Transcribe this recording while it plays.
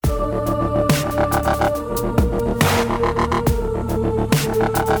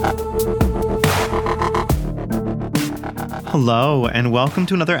Hello, and welcome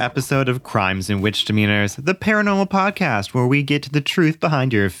to another episode of Crimes and Witch Demeanors, the paranormal podcast where we get to the truth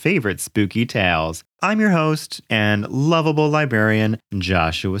behind your favorite spooky tales. I'm your host and lovable librarian,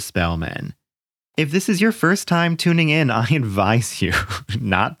 Joshua Spellman. If this is your first time tuning in, I advise you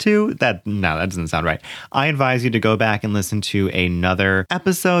not to. That doesn't sound right. I advise you to go back and listen to another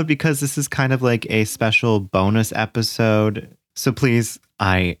episode because this is kind of like a special bonus episode. So please,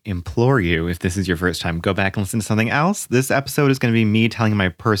 I implore you, if this is your first time, go back and listen to something else. This episode is going to be me telling my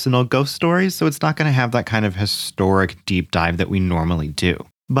personal ghost stories, so it's not going to have that kind of historic deep dive that we normally do.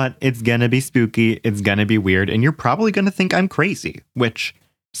 But it's going to be spooky, it's going to be weird, and you're probably going to think I'm crazy, which,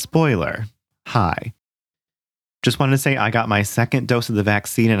 spoiler, hi. Just wanted to say I got my second dose of the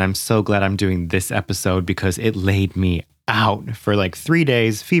vaccine, and I'm so glad I'm doing this episode because it laid me out for like 3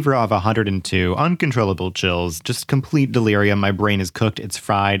 days, fever of 102, uncontrollable chills, just complete delirium. My brain is cooked, it's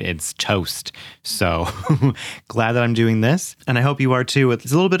fried, it's toast. So glad that I'm doing this, and I hope you are too.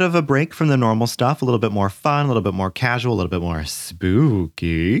 It's a little bit of a break from the normal stuff, a little bit more fun, a little bit more casual, a little bit more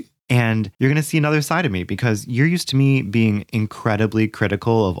spooky. And you're going to see another side of me because you're used to me being incredibly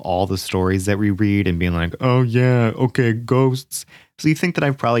critical of all the stories that we read and being like, oh yeah, okay, ghosts. So you think that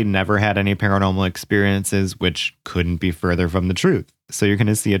I've probably never had any paranormal experiences, which couldn't be further from the truth. So you're going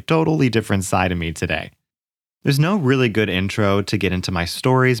to see a totally different side of me today. There's no really good intro to get into my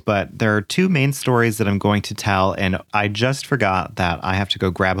stories, but there are two main stories that I'm going to tell, and I just forgot that I have to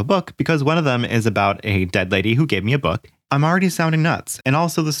go grab a book because one of them is about a dead lady who gave me a book. I'm already sounding nuts, and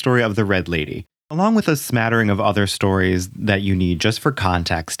also the story of the Red Lady, along with a smattering of other stories that you need just for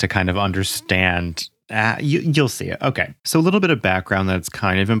context to kind of understand. You'll see it. Okay, so a little bit of background that's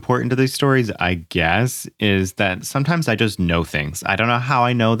kind of important to these stories, I guess, is that sometimes I just know things. I don't know how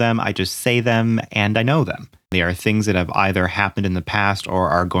I know them, I just say them, and I know them. They are things that have either happened in the past or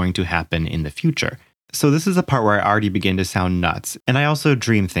are going to happen in the future. So this is a part where I already begin to sound nuts. And I also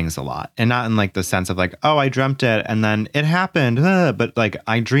dream things a lot. And not in like the sense of like, oh, I dreamt it and then it happened. But like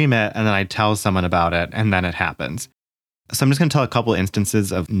I dream it and then I tell someone about it and then it happens. So I'm just going to tell a couple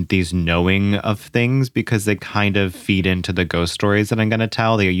instances of these knowing of things because they kind of feed into the ghost stories that I'm going to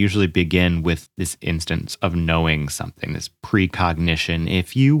tell. They usually begin with this instance of knowing something, this precognition,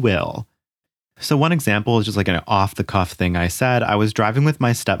 if you will. So one example is just like an off-the-cuff thing I said. I was driving with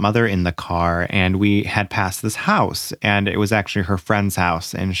my stepmother in the car, and we had passed this house, and it was actually her friend's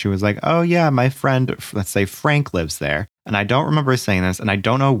house. And she was like, oh yeah, my friend, let's say Frank lives there. And I don't remember saying this, and I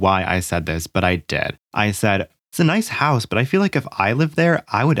don't know why I said this, but I did. I said, it's a nice house, but I feel like if I lived there,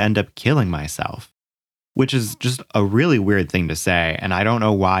 I would end up killing myself. Which is just a really weird thing to say, and I don't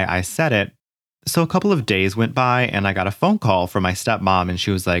know why I said it. So a couple of days went by, and I got a phone call from my stepmom, and she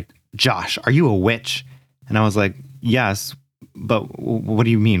was like, Josh, are you a witch? And I was like, yes, but what do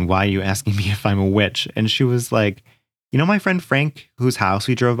you mean? Why are you asking me if I'm a witch? And she was like, you know my friend Frank, whose house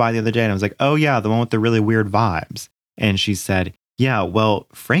we drove by the other day? And I was like, oh yeah, the one with the really weird vibes. And she said, yeah, well,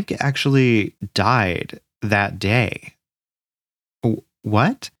 Frank actually died that day.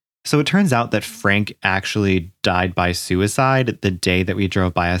 What? So it turns out that Frank actually died by suicide the day that we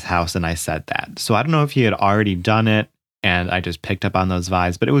drove by his house, and I said that. So I don't know if he had already done it, and I just picked up on those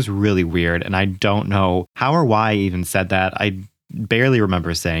vibes, but it was really weird, and I don't know how or why I even said that. I barely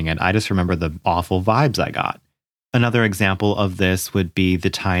remember saying it. I just remember the awful vibes I got. Another example of this would be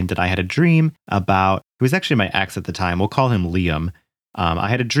the time that I had a dream about, it was actually my ex at the time, we'll call him Liam. I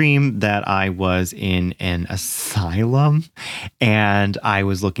had a dream that I was in an asylum and I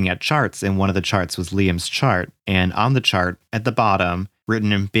was looking at charts, and one of the charts was Liam's chart. And on the chart at the bottom,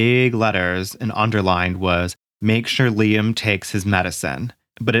 written in big letters and underlined, was make sure Liam takes his medicine.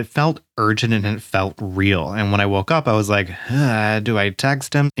 But it felt urgent and it felt real. And when I woke up, I was like, do I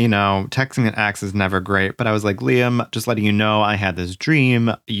text him? You know, texting an ex is never great. But I was like, Liam, just letting you know, I had this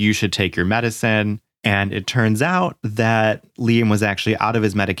dream. You should take your medicine. And it turns out that Liam was actually out of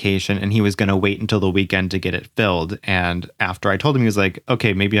his medication and he was going to wait until the weekend to get it filled. And after I told him, he was like,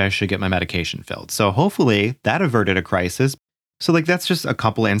 okay, maybe I should get my medication filled. So hopefully that averted a crisis. So like, that's just a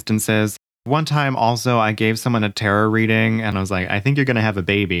couple instances. One time also, I gave someone a tarot reading and I was like, I think you're going to have a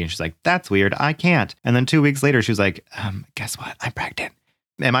baby. And she's like, that's weird. I can't. And then 2 weeks later, she was like, guess what? I'm pregnant.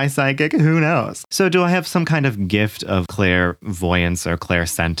 Am I psychic? Who knows? So do I have some kind of gift of clairvoyance or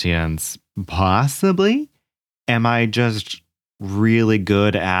clairsentience? Possibly. Am I just really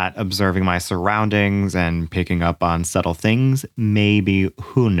good at observing my surroundings and picking up on subtle things? Maybe.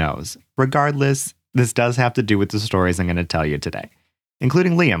 Who knows? Regardless, this does have to do with the stories I'm going to tell you today,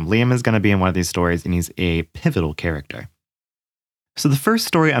 including Liam. Liam is going to be in one of these stories, and he's a pivotal character. So the first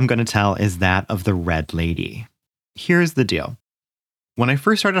story I'm going to tell is that of the Red Lady. Here's the deal. When I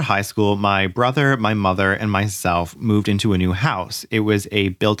first started high school, my brother, my mother, and myself moved into a new house. It was a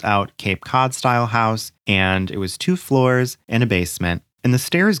built-out Cape Cod style house, and it was 2 floors and a basement. And the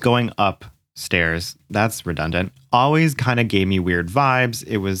stairs going upstairs, that's redundant, always kind of gave me weird vibes.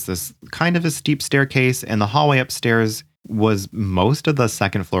 It was this kind of a steep staircase, and the hallway upstairs was most of the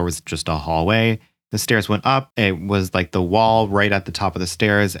second floor was just a hallway. The stairs went up. It was like the wall right at the top of the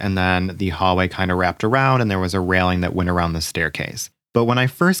stairs, and then the hallway kind of wrapped around, and there was a railing that went around the staircase. But when I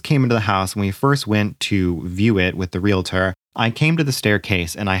first came into the house, when we first went to view it with the realtor, I came to the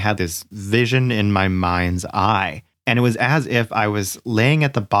staircase and I had this vision in my mind's eye. And it was as if I was laying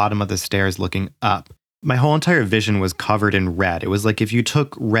at the bottom of the stairs looking up. My whole entire vision was covered in red. It was like if you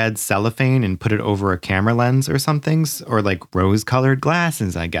took red cellophane and put it over a camera lens or something, or like rose-colored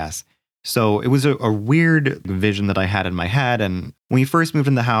glasses, I guess. So it was a weird vision that I had in my head. And when we first moved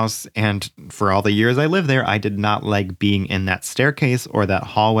in the house, and for all the years I lived there, I did not like being in that staircase or that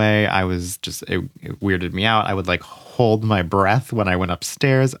hallway. It weirded me out. I would like hold my breath when I went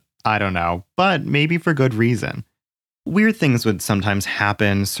upstairs. I don't know, but maybe for good reason. Weird things would sometimes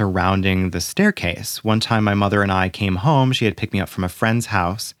happen surrounding the staircase. One time my mother and I came home. She had picked me up from a friend's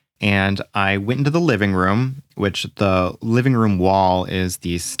house. And I went into the living room, which the living room wall is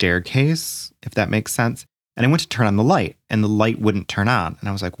the staircase, if that makes sense. And I went to turn on the light, and the light wouldn't turn on. And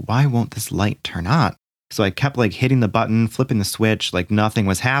I was like, why won't this light turn on? So I kept like hitting the button, flipping the switch, like nothing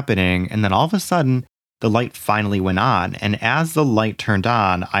was happening. And then all of a sudden, the light finally went on. And as the light turned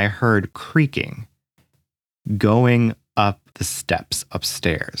on, I heard creaking going up the steps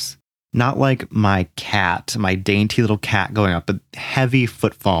upstairs. Not like my cat, my dainty little cat going up, but heavy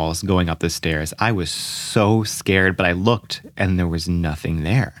footfalls going up the stairs. I was so scared, but I looked and there was nothing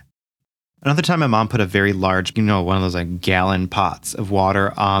there. Another time my mom put a very large, one of those like gallon pots of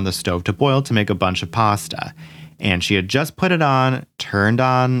water on the stove to boil to make a bunch of pasta. And she had just put it on, turned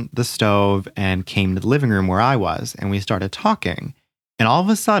on the stove, and came to the living room where I was. And we started talking. And all of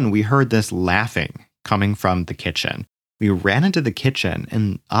a sudden we heard this laughing coming from the kitchen. We ran into the kitchen,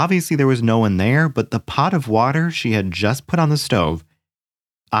 and obviously there was no one there, but the pot of water she had just put on the stove,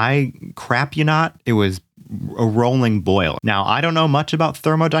 I crap you not, it was a rolling boil. Now, I don't know much about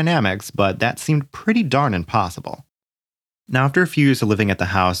thermodynamics, but that seemed pretty darn impossible. Now, after a few years of living at the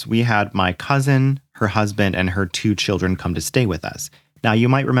house, we had my cousin, her husband, and her 2 children come to stay with us. Now, you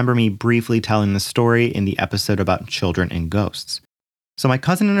might remember me briefly telling the story in the episode about children and ghosts. So my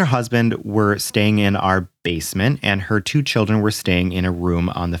cousin and her husband were staying in our basement, and her 2 children were staying in a room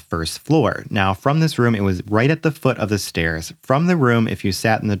on the first floor. Now, from this room, it was right at the foot of the stairs. From the room, if you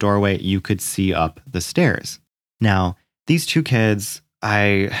sat in the doorway, you could see up the stairs. Now, these 2 kids,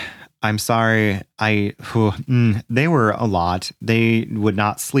 I'm sorry, they were a lot. They would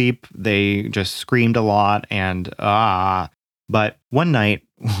not sleep. They just screamed a lot But one night,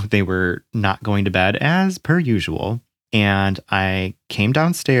 they were not going to bed as per usual. And I came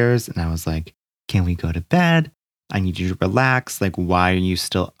downstairs and I was like, can we go to bed? I need you to relax. Like, why are you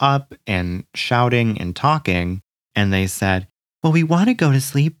still up and shouting and talking? And they said, well, we want to go to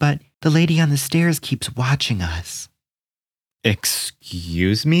sleep, but the lady on the stairs keeps watching us.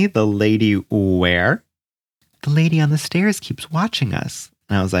 Excuse me? The lady where? The lady on the stairs keeps watching us.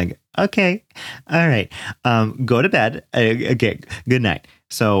 And I was like, okay, all right, go to bed. Okay, good night.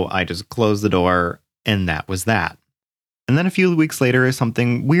 So I just closed the door and that was that. And then a few weeks later,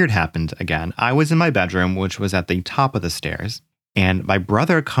 something weird happened again. I was in my bedroom, which was at the top of the stairs, and my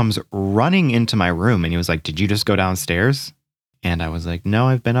brother comes running into my room and he was like, did you just go downstairs? And I was like, no,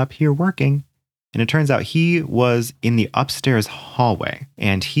 I've been up here working. And it turns out he was in the upstairs hallway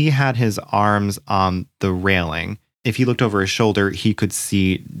and he had his arms on the railing. If he looked over his shoulder, he could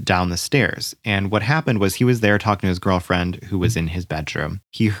see down the stairs. And what happened was he was there talking to his girlfriend who was in his bedroom.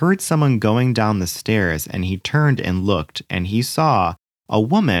 He heard someone going down the stairs and he turned and looked and he saw a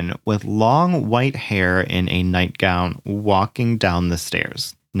woman with long white hair in a nightgown walking down the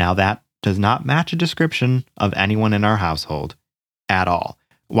stairs. Now that does not match a description of anyone in our household at all.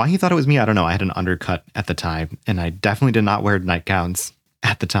 Why he thought it was me, I don't know. I had an undercut at the time and I definitely did not wear nightgowns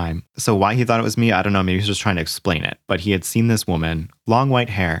at the time. So why he thought it was me, I don't know. Maybe he was just trying to explain it. But he had seen this woman, long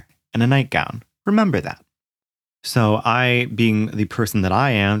white hair, and a nightgown. Remember that. So I, being the person that I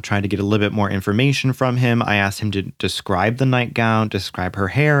am, tried to get a little bit more information from him. I asked him to describe the nightgown, describe her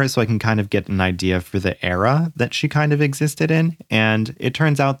hair, so I can kind of get an idea for the era that she kind of existed in. And it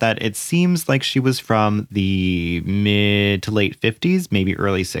turns out that it seems like she was from the mid to late 50s, maybe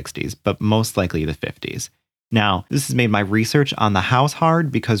early 60s, but most likely the 50s. Now, this has made my research on the house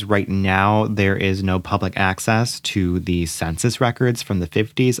hard because right now there is no public access to the census records from the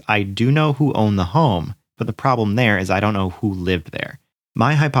 50s. I do know who owned the home, but the problem there is I don't know who lived there.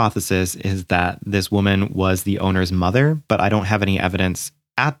 My hypothesis is that this woman was the owner's mother, but I don't have any evidence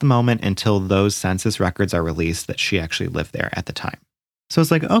at the moment until those census records are released that she actually lived there at the time. So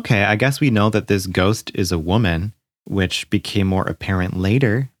it's like, okay, I guess we know that this ghost is a woman, which became more apparent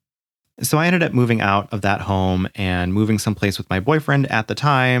later. So I ended up moving out of that home and moving someplace with my boyfriend at the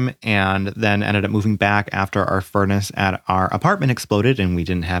time, and then ended up moving back after our furnace at our apartment exploded and we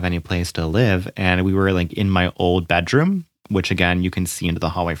didn't have any place to live. And we were like in my old bedroom, which again, you can see into the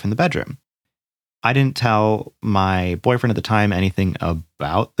hallway from the bedroom. I didn't tell my boyfriend at the time anything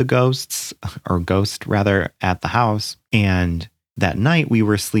about the ghost at the house. And that night we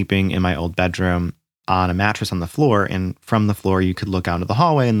were sleeping in my old bedroom on a mattress on the floor. And from the floor, you could look out into the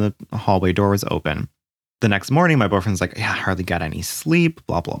hallway and the hallway door was open. The next morning, my boyfriend's like, yeah, I hardly got any sleep,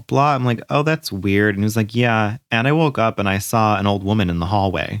 blah, blah, blah. I'm like, oh, that's weird. And he was like, yeah. And I woke up and I saw an old woman in the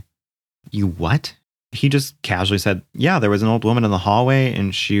hallway. You what? He just casually said, yeah, there was an old woman in the hallway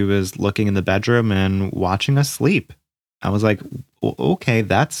and she was looking in the bedroom and watching us sleep. I was like, okay,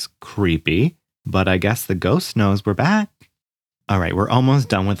 that's creepy, but I guess the ghost knows we're back. All right, we're almost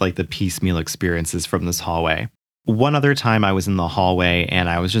done with like the piecemeal experiences from this hallway. One other time I was in the hallway and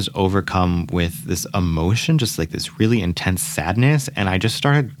I was just overcome with this emotion, just like this really intense sadness. And I just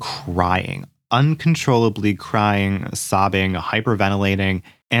started crying, uncontrollably crying, sobbing, hyperventilating.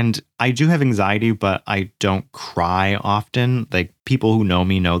 And I do have anxiety, but I don't cry often. Like people who know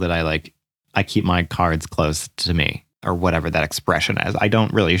me know that I keep my cards close to me or whatever that expression is. I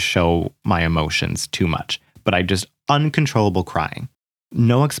don't really show my emotions too much, but I just uncontrollable crying.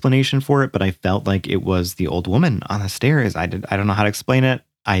 No explanation for it, but I felt like it was the old woman on the stairs. I don't know how to explain it.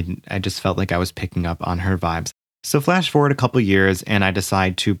 I just felt like I was picking up on her vibes. So flash forward a couple years and I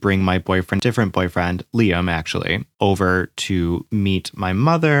decide to bring my different boyfriend, Liam actually, over to meet my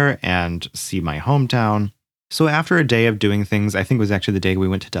mother and see my hometown. So after a day of doing things, I think it was actually the day we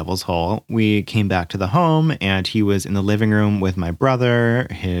went to Devil's Hole, we came back to the home and he was in the living room with my brother,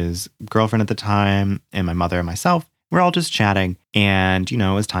 his girlfriend at the time, and my mother and myself. We're all just chatting and, it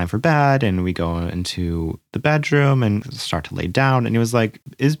was time for bed and we go into the bedroom and start to lay down. And he was like,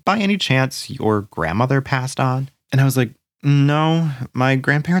 is by any chance your grandmother passed on? And I was like, no, my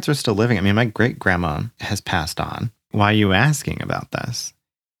grandparents are still living. I mean, my great grandma has passed on. Why are you asking about this?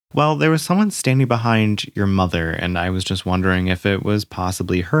 Well, there was someone standing behind your mother and I was just wondering if it was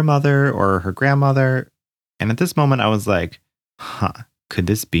possibly her mother or her grandmother. And at this moment I was like, could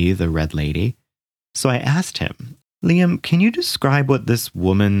this be the Red Lady? So I asked him, Liam, can you describe what this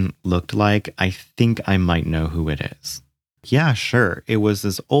woman looked like? I think I might know who it is. Yeah, sure. It was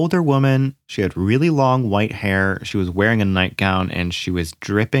this older woman. She had really long white hair. She was wearing a nightgown and she was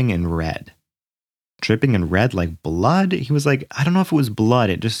dripping in red. Dripping in red like blood? He was like, I don't know if it was blood.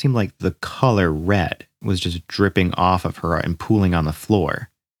 It just seemed like the color red was just dripping off of her and pooling on the floor.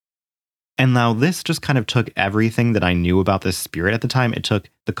 And now this just kind of took everything that I knew about this spirit at the time. It took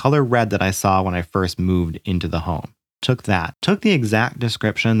the color red that I saw when I first moved into the home. Took the exact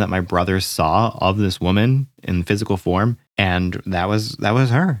description that my brother saw of this woman in physical form, and that was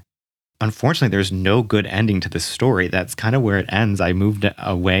her. Unfortunately, there's no good ending to this story. That's kind of where it ends. I moved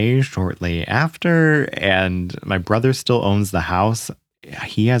away shortly after, and my brother still owns the house.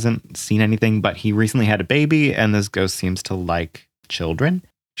 He hasn't seen anything, but he recently had a baby, and this ghost seems to like children.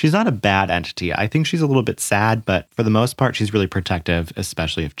 She's not a bad entity. I think she's a little bit sad, but for the most part, she's really protective,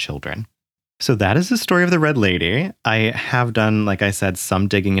 especially of children. So that is the story of the Red Lady. I have done, like I said, some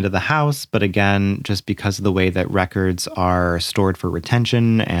digging into the house, but again, just because of the way that records are stored for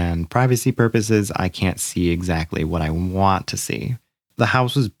retention and privacy purposes, I can't see exactly what I want to see. The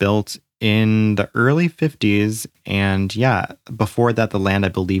house was built in the early 50s, and before that, the land I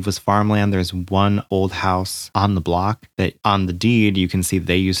believe was farmland. There's one old house on the block that on the deed, you can see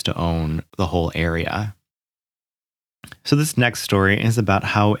they used to own the whole area. So this next story is about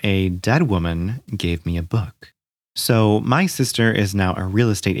how a dead woman gave me a book. So my sister is now a real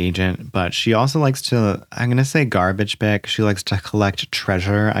estate agent, but she also likes to, I'm going to say garbage pick. She likes to collect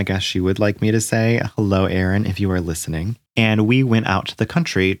treasure, I guess she would like me to say. Hello, Erin, if you are listening. And we went out to the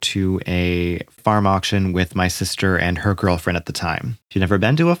country to a farm auction with my sister and her girlfriend at the time. She'd never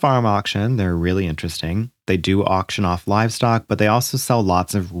been to a farm auction. They're really interesting. They do auction off livestock, but they also sell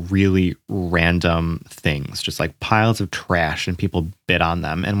lots of really random things, just like piles of trash, and people bid on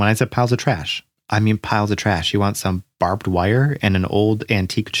them. And when I said piles of trash, I mean piles of trash. You want some barbed wire and an old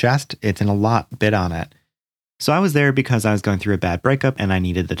antique chest? It's in a lot bid on it. So I was there because I was going through a bad breakup and I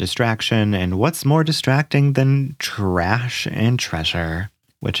needed the distraction. And what's more distracting than trash and treasure,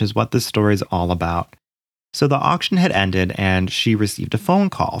 which is what this story is all about. So the auction had ended and she received a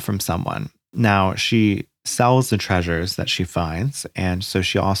phone call from someone. Now, she sells the treasures that she finds. And so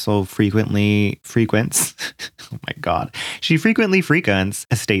she also frequently frequents, oh my God, she frequently frequents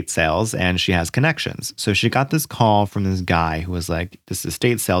estate sales and she has connections. So she got this call from this guy who was like, this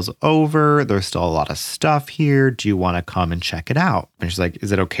estate sale's over. There's still a lot of stuff here. Do you want to come and check it out? And she's like,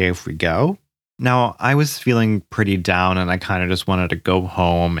 is it okay if we go? Now, I was feeling pretty down and I kind of just wanted to go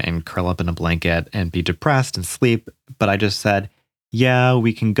home and curl up in a blanket and be depressed and sleep. But I just said, yeah,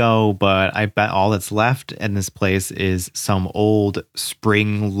 we can go, but I bet all that's left in this place is some old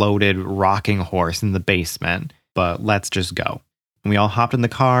spring-loaded rocking horse in the basement. But let's just go. And we all hopped in the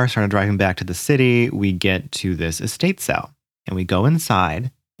car, started driving back to the city. We get to this estate sale and we go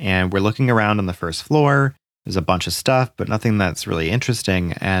inside and we're looking around on the first floor. There's a bunch of stuff, but nothing that's really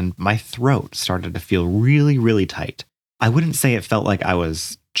interesting. And my throat started to feel really, really tight. I wouldn't say it felt like I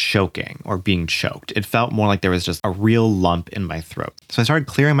was choking or being choked. It felt more like there was just a real lump in my throat. So I started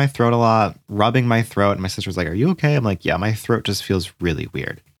clearing my throat a lot, rubbing my throat. And my sister was like, are you okay? I'm like, yeah, my throat just feels really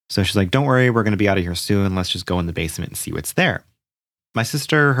weird. So she's like, don't worry, we're going to be out of here soon. Let's just go in the basement and see what's there. My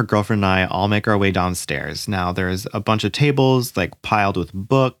sister, her girlfriend, and I all make our way downstairs. Now, there's a bunch of tables like piled with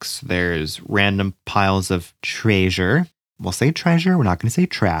books. There's random piles of treasure. We'll say treasure. We're not going to say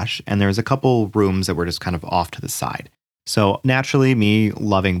trash. And there's a couple rooms that were just kind of off to the side. So naturally, me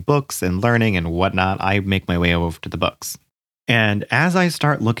loving books and learning and whatnot, I make my way over to the books. And as I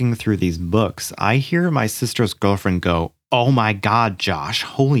start looking through these books, I hear my sister's girlfriend go, oh my God, Josh,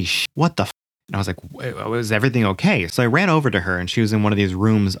 holy what the And I was like, was everything okay? So I ran over to her and she was in one of these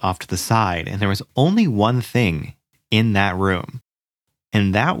rooms off to the side. And there was only one thing in that room.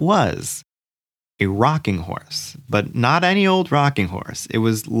 And that was a rocking horse, but not any old rocking horse. It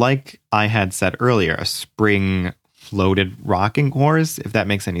was like I had said earlier, a spring-loaded rocking horse, if that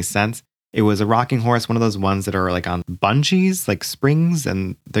makes any sense. It was a rocking horse, one of those ones that are like on bungees, like springs,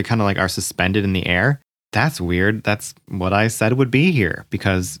 and they kind of like are suspended in the air. That's weird. That's what I said would be here,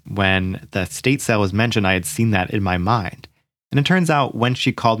 because when the estate sale was mentioned, I had seen that in my mind. And it turns out when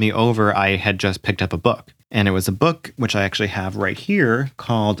she called me over, I had just picked up a book. And it was a book, which I actually have right here,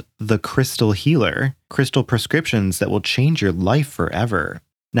 called The Crystal Healer, Crystal Prescriptions That Will Change Your Life Forever.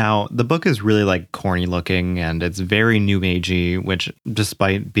 Now, the book is really like corny looking and it's very new agey, which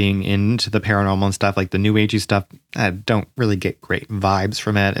despite being into the paranormal and stuff, like the new agey stuff, I don't really get great vibes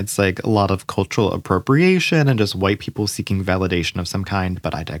from it. It's like a lot of cultural appropriation and just white people seeking validation of some kind,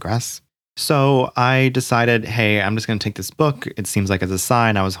 but I digress. So I decided, hey, I'm just going to take this book. It seems like as a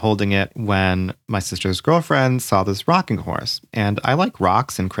sign. I was holding it when my sister's girlfriend saw this rocking horse. And I like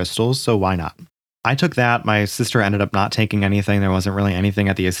rocks and crystals, so why not? I took that. My sister ended up not taking anything. There wasn't really anything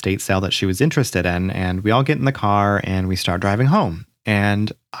at the estate sale that she was interested in. And we all get in the car and we start driving home.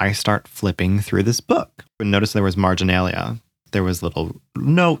 And I start flipping through this book. And notice there was marginalia. There was little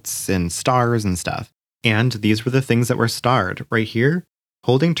notes and stars and stuff. And these were the things that were starred right here.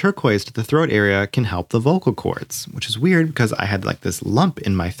 Holding turquoise to the throat area can help the vocal cords, which is weird because I had like this lump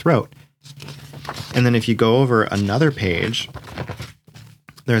in my throat. And then if you go over another page,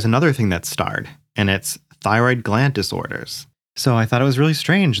 there's another thing that's starred, and it's thyroid gland disorders. So I thought it was really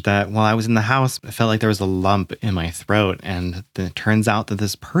strange that while I was in the house, I felt like there was a lump in my throat. And it turns out that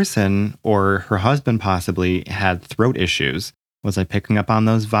this person, or her husband possibly, had throat issues. Was I picking up on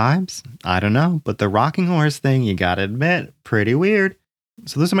those vibes? I don't know. But the rocking horse thing, you gotta admit, pretty weird.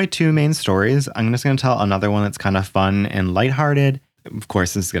 So those are my two main stories. I'm just going to tell another one that's kind of fun and lighthearted. Of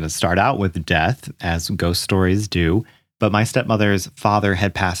course, this is going to start out with death, as ghost stories do. But my stepmother's father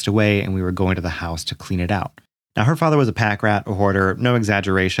had passed away, and we were going to the house to clean it out. Now, her father was a pack rat, a hoarder, no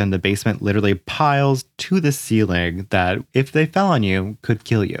exaggeration. The basement literally piles to the ceiling that, if they fell on you, could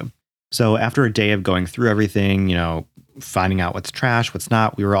kill you. So after a day of going through everything, finding out what's trash, what's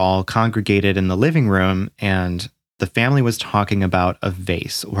not, we were all congregated in the living room, and the family was talking about a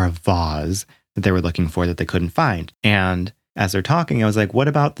vase or a vase that they were looking for that they couldn't find. And as they're talking, I was like, what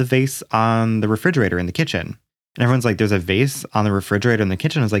about the vase on the refrigerator in the kitchen? And everyone's like, there's a vase on the refrigerator in the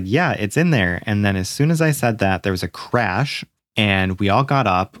kitchen. I was like, yeah, it's in there. And then as soon as I said that, there was a crash and we all got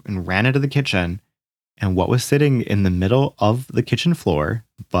up and ran into the kitchen. And what was sitting in the middle of the kitchen floor,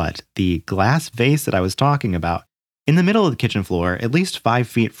 but the glass vase that I was talking about, in the middle of the kitchen floor, at least 5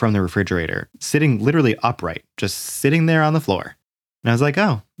 feet from the refrigerator, sitting literally upright, just sitting there on the floor. And I was like,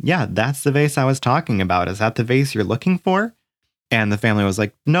 oh, yeah, that's the vase I was talking about. Is that the vase you're looking for? And the family was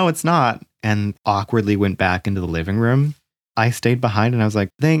like, no, it's not. And awkwardly went back into the living room. I stayed behind and I was like,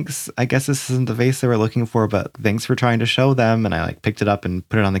 thanks. I guess this isn't the vase they were looking for, but thanks for trying to show them. And I picked it up and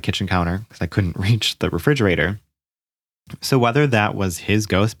put it on the kitchen counter because I couldn't reach the refrigerator. So whether that was his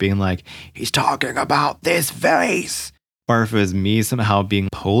ghost being like, he's talking about this vase, or if it was me somehow being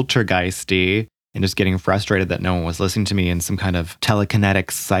poltergeisty, and just getting frustrated that no one was listening to me in some kind of telekinetic,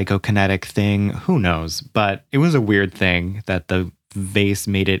 psychokinetic thing. Who knows? But it was a weird thing that the vase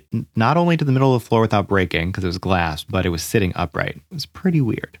made it not only to the middle of the floor without breaking because it was glass, but it was sitting upright. It was pretty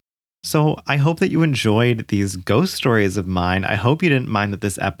weird. So I hope that you enjoyed these ghost stories of mine. I hope you didn't mind that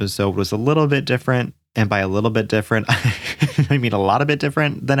this episode was a little bit different. And by a little bit different, I mean a lot of bit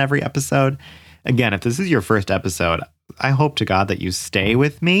different than every episode. Again, if this is your first episode, I hope to God that you stay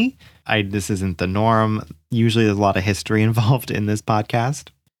with me. This isn't the norm. Usually there's a lot of history involved in this podcast.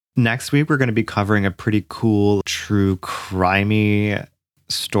 Next week, we're going to be covering a pretty cool, true crimey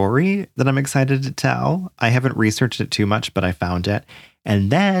story that I'm excited to tell. I haven't researched it too much, but I found it.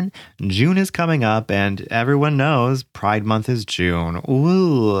 And then June is coming up, and everyone knows Pride Month is June.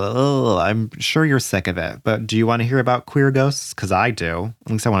 Ooh, I'm sure you're sick of it, but do you want to hear about queer ghosts? Because I do.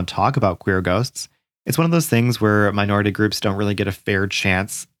 At least I want to talk about queer ghosts. It's one of those things where minority groups don't really get a fair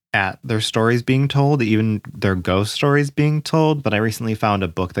chance at their stories being told, even their ghost stories being told. But I recently found a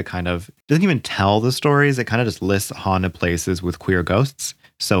book that kind of doesn't even tell the stories. It kind of just lists haunted places with queer ghosts.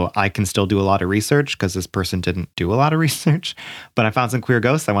 So I can still do a lot of research because this person didn't do a lot of research. But I found some queer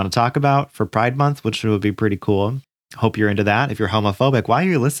ghosts I want to talk about for Pride Month, which would be pretty cool. Hope you're into that. If you're homophobic, why are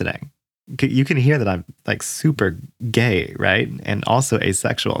you listening? You can hear that I'm like super gay, right? And also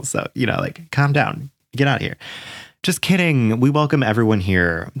asexual. So, like calm down, get out of here. Just kidding. We welcome everyone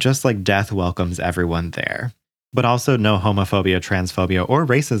here, just like death welcomes everyone there. But also no homophobia, transphobia, or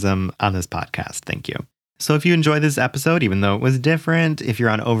racism on this podcast. Thank you. So if you enjoyed this episode, even though it was different, if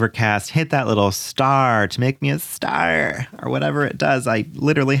you're on Overcast, hit that little star to make me a star or whatever it does. I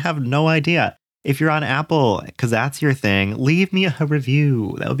literally have no idea. If you're on Apple, because that's your thing, leave me a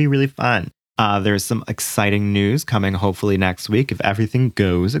review. That would be really fun. There's some exciting news coming hopefully next week if everything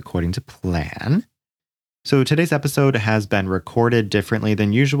goes according to plan. So today's episode has been recorded differently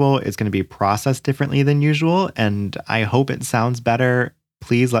than usual. It's going to be processed differently than usual, and I hope it sounds better.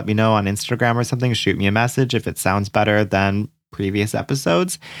 Please let me know on Instagram or something. Shoot me a message if it sounds better than previous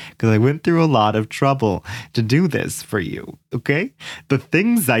episodes, because I went through a lot of trouble to do this for you, okay? The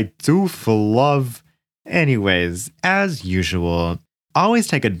things I do for love. Anyways, as usual, always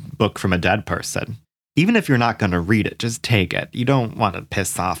take a book from a dead person. Even if you're not going to read it, just take it. You don't want to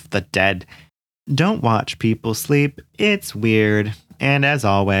piss off the dead. Don't watch people sleep. It's weird. And as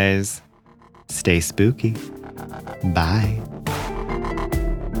always, stay spooky. Bye.